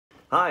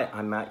Hi,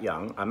 I'm Matt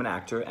Young. I'm an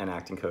actor and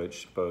acting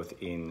coach both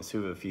in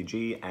Suva,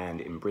 Fiji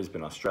and in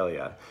Brisbane,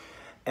 Australia.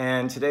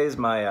 And today is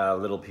my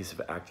little piece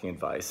of acting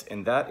advice,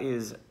 and that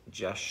is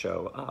just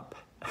show up.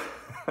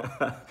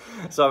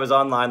 So I was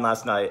online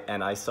last night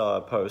and I saw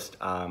a post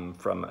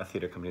from a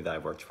theater company that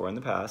I've worked for in the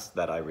past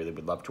that I really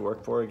would love to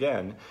work for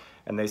again.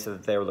 And they said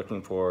that they were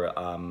looking for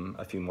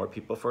a few more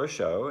people for a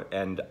show.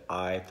 And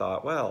I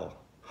thought, well,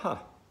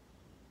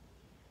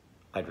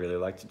 I'd really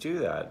like to do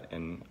that,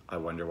 and I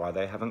wonder why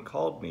they haven't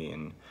called me,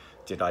 and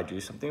did I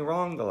do something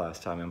wrong the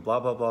last time, and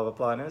blah, blah, blah, blah,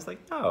 blah. And I was like,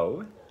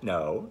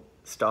 no,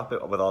 stop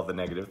it with all the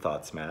negative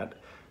thoughts, Matt.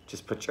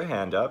 Just put your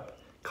hand up,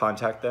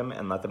 contact them,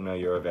 and let them know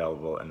you're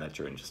available and that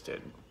you're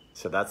interested.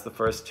 So that's the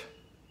first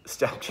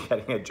step to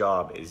getting a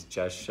job, is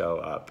just show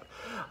up.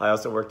 I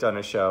also worked on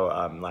a show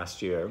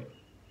last year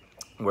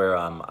where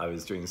I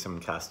was doing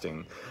some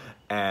casting,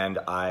 and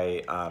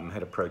I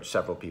had approached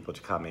several people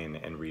to come in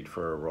and read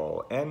for a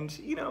role. And,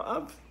 you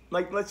know,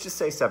 let's just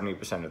say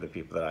 70% of the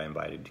people that I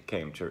invited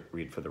came to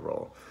read for the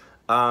role.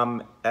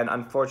 And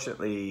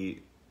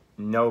unfortunately,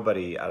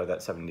 nobody out of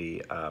that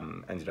 70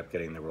 ended up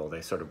getting the role. They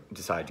sort of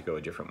decided to go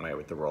a different way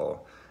with the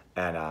role.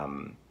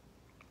 And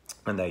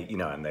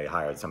they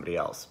hired somebody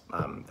else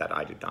that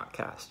I did not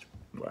cast.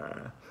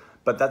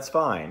 But that's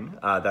fine.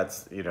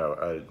 That's,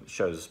 a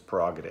show's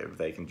prerogative.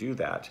 They can do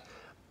that.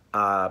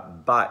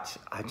 But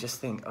I just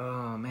think,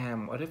 oh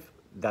man, what if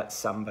that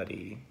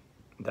somebody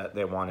that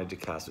they wanted to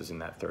cast was in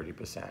that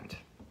 30%?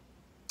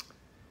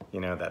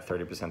 That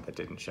 30% that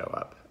didn't show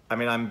up. I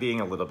mean, I'm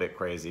being a little bit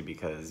crazy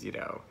because,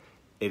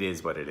 it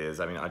is what it is.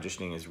 I mean,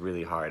 auditioning is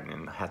really hard,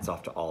 and hats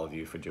off to all of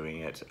you for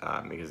doing it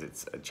because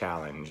it's a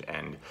challenge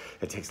and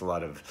it takes a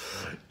lot of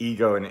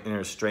ego and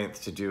inner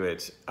strength to do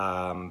it.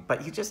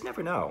 But you just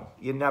never know.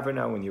 You never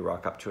know when you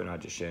rock up to an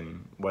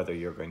audition whether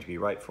you're going to be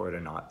right for it or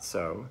not.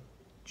 So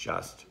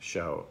just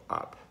show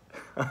up.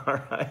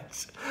 All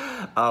right.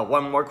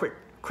 One more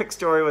quick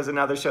story was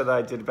another show that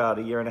I did about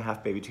a year and a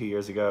half, maybe 2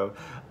 years ago.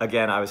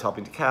 Again, I was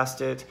helping to cast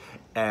it,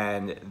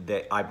 and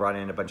I brought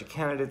in a bunch of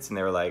candidates, and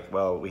they were like,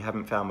 well, we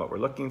haven't found what we're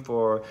looking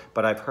for,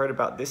 but I've heard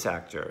about this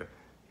actor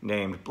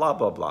named blah,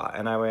 blah, blah.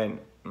 And I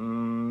went,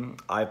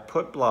 I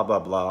put blah, blah,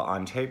 blah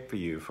on tape for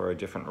you for a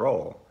different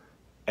role.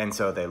 And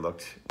so they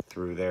looked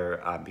through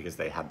their, because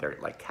they had their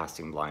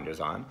casting blinders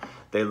on,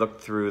 they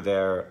looked through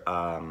their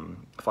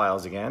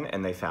files again,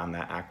 and they found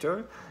that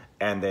actor.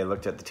 And they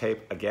looked at the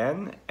tape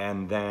again,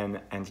 and then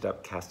ended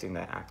up casting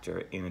that actor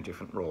in a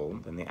different role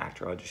than the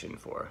actor auditioned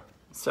for.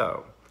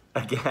 So,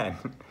 again,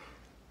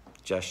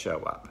 just show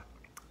up.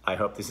 I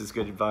hope this is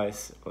good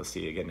advice. We'll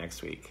see you again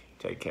next week.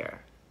 Take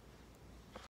care.